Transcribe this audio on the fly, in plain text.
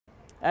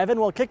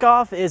Evan, well,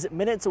 kickoff is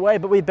minutes away,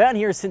 but we've been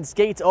here since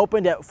gates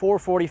opened at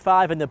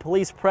 4:45, and the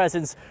police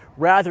presence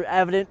rather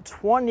evident.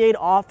 28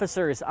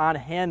 officers on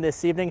hand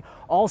this evening.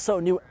 Also,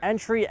 new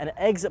entry and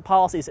exit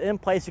policies in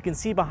place. You can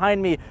see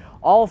behind me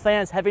all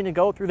fans having to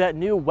go through that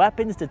new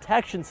weapons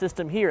detection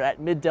system here at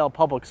Middale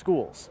Public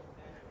Schools.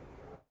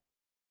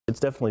 It's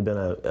definitely been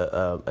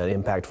an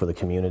impact for the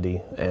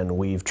community, and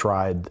we've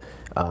tried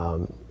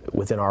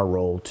within our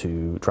role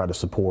to try to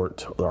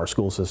support our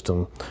school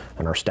system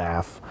and our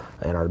staff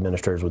and our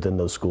administrators within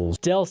those schools.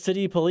 Del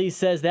City Police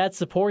says that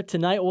support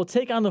tonight will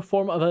take on the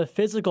form of a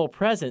physical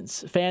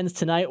presence. Fans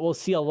tonight will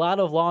see a lot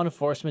of law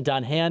enforcement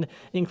on hand,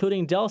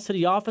 including Del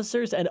City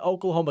officers and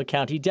Oklahoma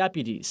County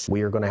deputies.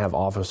 We are going to have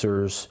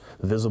officers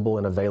visible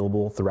and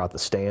available throughout the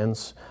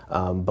stands,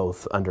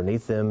 both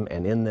underneath them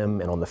and in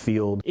them and on the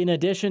field. In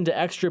addition to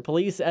extra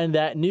police and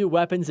that new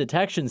weapons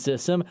detection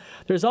system,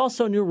 there's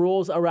also new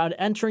rules around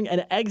entering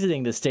and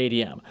exiting the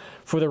stadium.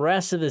 For the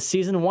rest of the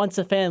season, once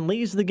a fan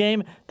leaves the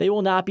game, they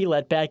will not be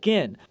let back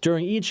in.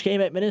 During each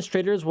game,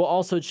 administrators will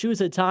also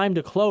choose a time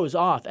to close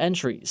off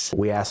entries.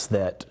 We ask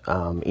that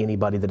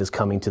anybody that is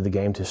coming to the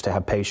game just to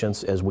have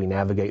patience as we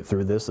navigate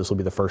through this. This will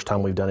be the first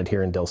time we've done it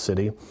here in Del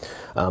City,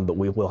 but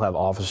we will have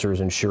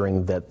officers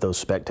ensuring that those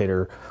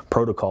spectator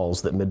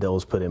protocols that Middale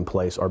has put in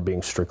place are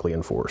being strictly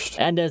enforced.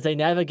 And as they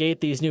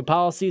navigate these new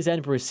policies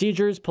and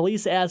procedures,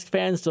 police ask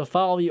fans to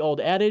follow the old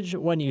adage,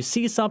 when you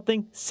see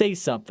something, say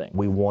something.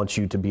 We want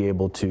you to be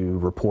able to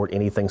report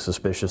anything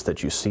suspicious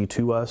that you see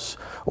to us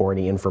or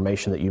any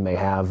information that you may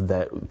have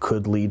that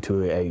could lead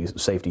to a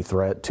safety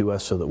threat to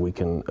us so that we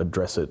can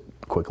address it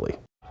quickly.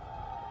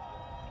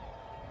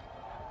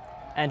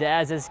 And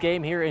as this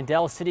game here in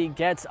Del City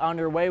gets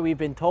underway, we've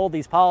been told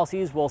these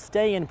policies will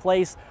stay in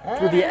place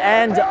through the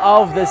end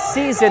of the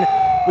season.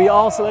 We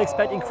also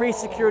expect increased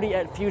security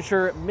at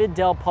future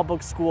Middale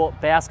Public School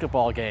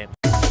basketball games.